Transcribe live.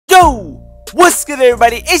What's good,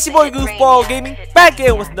 everybody? It's your boy Goofball Gaming back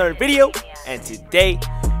in with another video, and today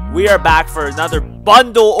we are back for another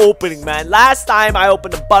bundle opening, man. Last time I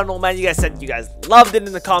opened a bundle, man, you guys said you guys loved it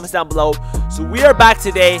in the comments down below. So we are back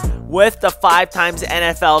today with the 5x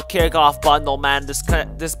NFL Kickoff bundle, man.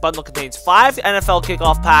 This bundle contains 5 NFL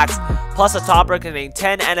Kickoff packs plus a topper containing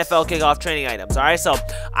 10 NFL Kickoff training items. All right, so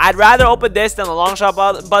I'd rather open this than the long shot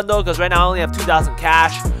bundle because right now I only have 2,000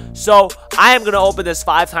 cash. So I am going to open this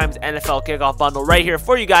 5x NFL Kickoff bundle right here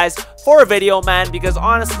for you guys for a video, man, because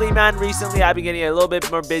honestly, man, recently I've been getting a little bit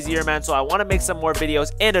more busier, man, so I want to make some more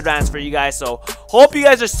videos in advance for you guys. So hope you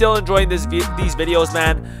guys are still enjoying these videos,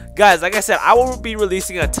 man. Guys, like I said, I will be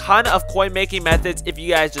releasing a ton of coin making methods if you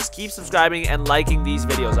guys just keep subscribing and liking these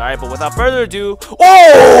videos. All right, but without further ado,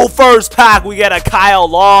 oh, first pack, we get a Kyle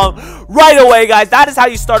Long right away, guys. That is how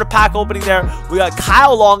you start a pack opening there. We got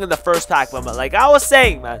Kyle Long in the first pack, but like I was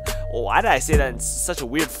saying, man, oh, why did I say that in such a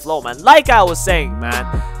weird flow, man? Like I was saying, man,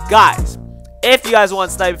 guys, if you guys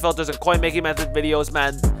want sniping filters and coin making method videos,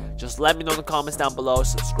 man, just let me know in the comments down below.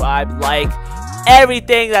 Subscribe, like,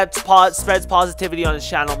 everything that spreads positivity on this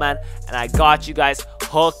channel, man, and I got you guys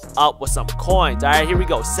hooked up with some coins. All right, here we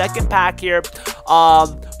go. Second pack here.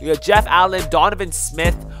 We got Jeff Allen, Donovan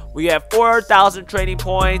Smith. We have 4,000 training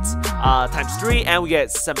points times 3, and we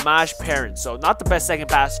get Samaj Perrin. So not the best second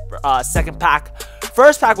pack.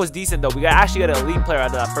 First pack was decent though. We actually got an elite player out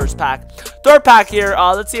of that first pack. Third pack here.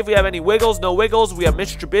 Let's see if we have any wiggles. No wiggles. We have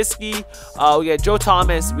Mitch Trubisky. We got Joe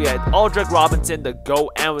Thomas. We had Aldrick Robinson, the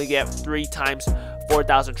GOAT, and we get 3 times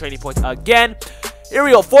 4,000 training points again. Here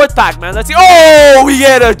we go, fourth pack, man. Let's see. Oh, we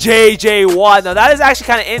get a JJ Watt. Now that is actually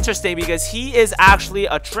kind of interesting because he is actually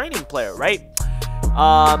a training player, right?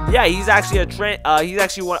 Yeah, he's actually a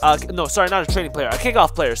no, sorry, not a training player, a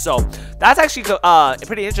kickoff player. So that's actually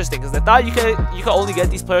pretty interesting because I thought you could only get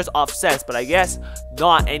these players off sets, but I guess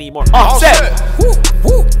not anymore. Offset.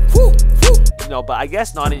 No, but I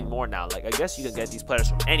guess not anymore now. Like, I guess you can get these players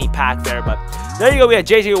from any pack there. But there you go. We had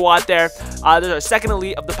JJ Watt there. There's our second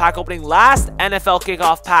elite of the pack opening. Last NFL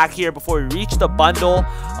Kickoff pack here before we reach the bundle.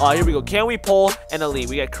 Here we go. Can we pull an elite?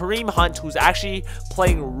 We got Kareem Hunt, who's actually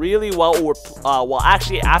playing really well. Or well,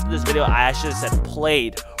 actually, after this video, I should have said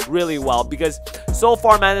played really well, because so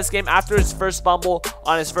far, man, this game, after his first fumble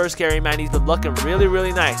on his first carry, man, he's been looking really,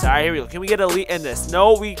 really nice. All right, here we go. Can we get elite in this?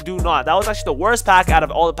 No, we do not. That was actually the worst pack out of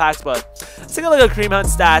all the packs, but let's take a look at Kareem Hunt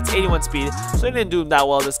stats. 81 speed, so he didn't do that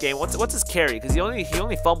well this game. What's his carry? Because he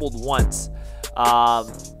only fumbled once.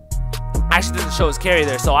 Actually didn't show his carry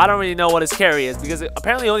there, so I don't really know what his carry is, because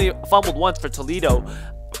apparently he only fumbled once for Toledo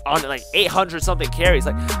on like 800 something carries.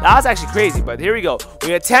 Like, that was actually crazy. But here we go. We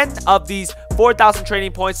got 10 of these 4,000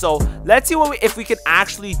 training points. So let's see if we can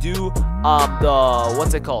actually do the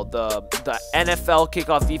what's it called, the NFL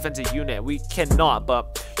Kickoff defensive unit. We cannot,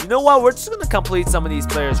 but you know what, we're just gonna complete some of these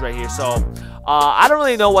players right here. So I don't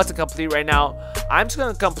really know what to complete right now. I'm just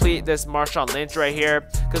gonna complete this Marshawn Lynch right here,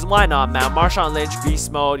 because why not, man? Marshawn Lynch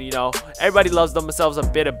beast mode, you know, everybody loves themselves a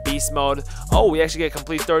bit of beast mode. Oh, we actually get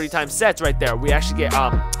complete 30 times sets right there. We actually get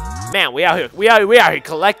man, we out here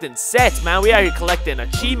collecting sets, man. We out here collecting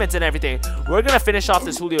achievements and everything. We're gonna finish off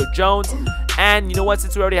this Julio Jones, and you know what,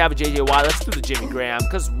 since we already have a JJ Watt, let's do the Jimmy Graham,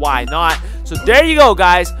 because why not? So there you go,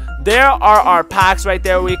 guys. There are our packs right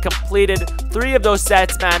there. We completed 3 of those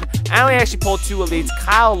sets, man, and we actually pulled 2 elites,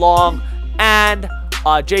 Kyle Long and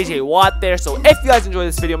JJ Watt there. So if you guys enjoyed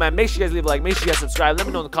this video, man, make sure you guys leave a like, make sure you guys subscribe. Let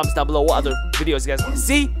me know in the comments down below what other videos you guys want to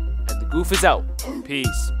see, and the Goof is out.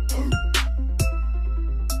 Peace.